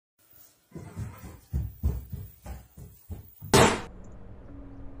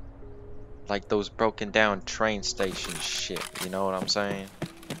Like those broken down train station shit. You know what I'm saying?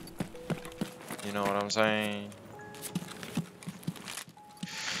 You know what I'm saying?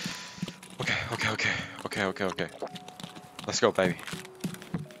 Okay. Let's go, baby.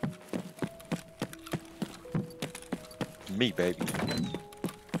 Me, baby.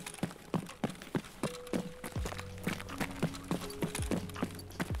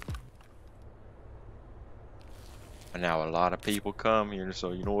 And now a lot of people come here,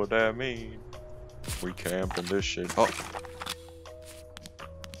 so you know what that means. We camping this shit. Oh.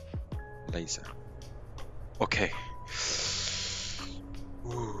 Laser. Okay.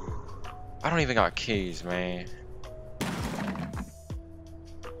 Ooh. I don't even got keys, man.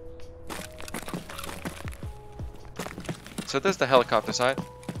 So there's the helicopter side.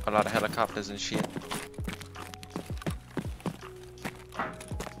 A lot of helicopters and shit.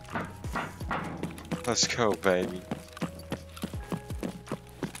 Let's go, baby.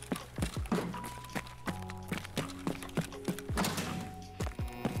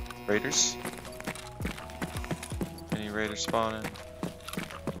 Raiders? Any raiders spawning?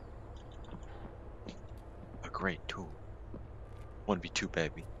 A great tool. 1v2,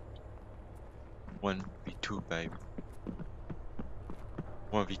 baby. 1v2, baby.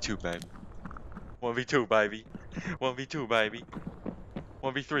 1v2, baby. 1v2, baby. 1v2, baby.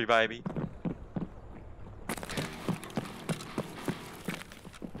 1v3, baby.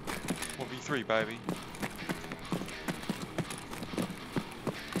 1v3, baby.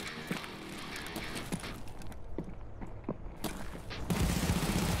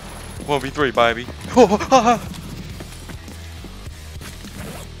 One v three, baby.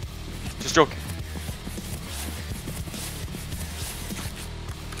 Just joking.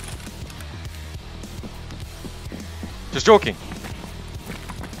 Just joking.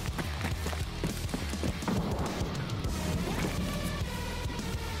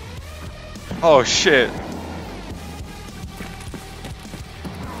 Oh shit.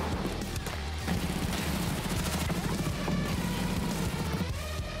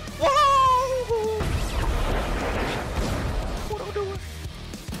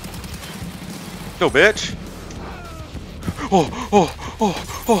 Go, bitch. Oh.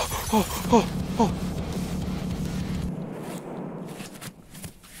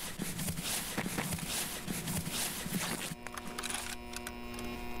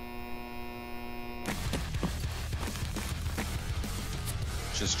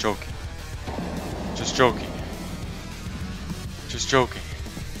 Just joking. Just joking. Just joking.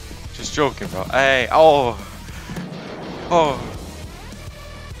 Just joking, bro. Hey, oh.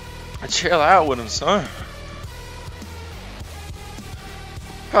 Chill out with him, son.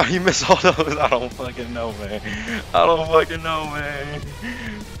 How you miss all those? I don't fucking know, man. I don't fucking know, man.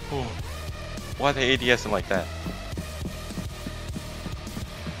 Oh. Why are they ADSing like that?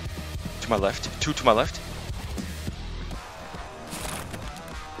 To my left. Two to my left.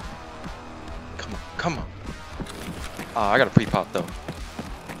 Come on. I got a pre-pop though.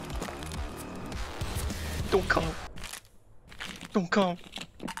 Don't come.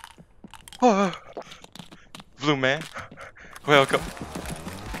 Oh, blue man, welcome.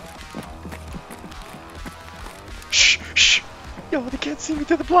 Shh. Yo, they can't see me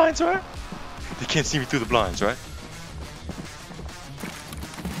through the blinds, right? They can't see me through the blinds, right?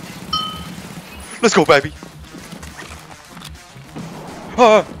 Let's go, baby.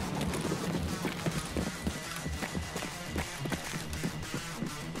 I'm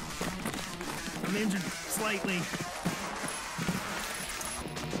injured slightly.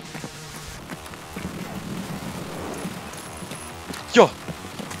 Yo!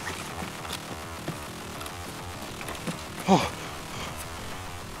 Oh!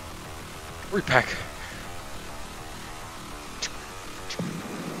 Repack!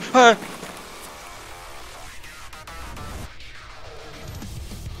 My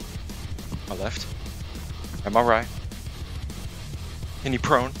left? Am I right? Any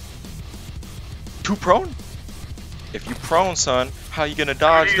prone? Two prone? If you prone, son, how you gonna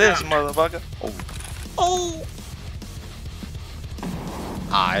dodge this, motherfucker? Oh!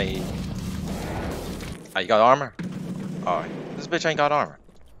 You got armor? Alright. This bitch ain't got armor.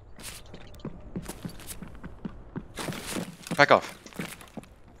 Back off.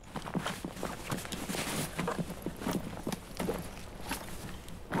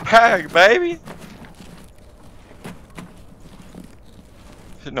 Hag, baby!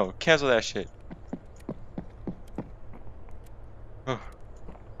 No, cancel that shit. Oh.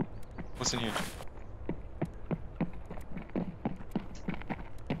 What's in here?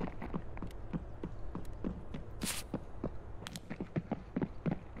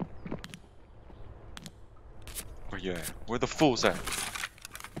 Where you at? Where the fools at?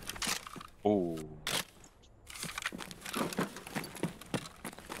 Ooh.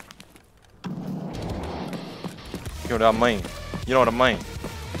 You know what I mean? You know what I mean?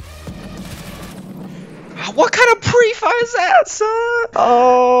 What kind of pre-fire is that, son?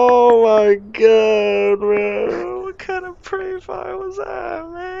 Oh my god, man. What kind of pre-fire was that,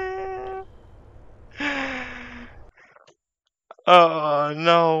 man? Oh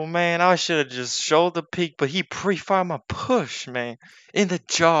no, man. I should have just showed the peak, but he pre-fired my push, man. In the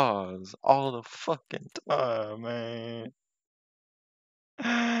jaws all the fucking time, man.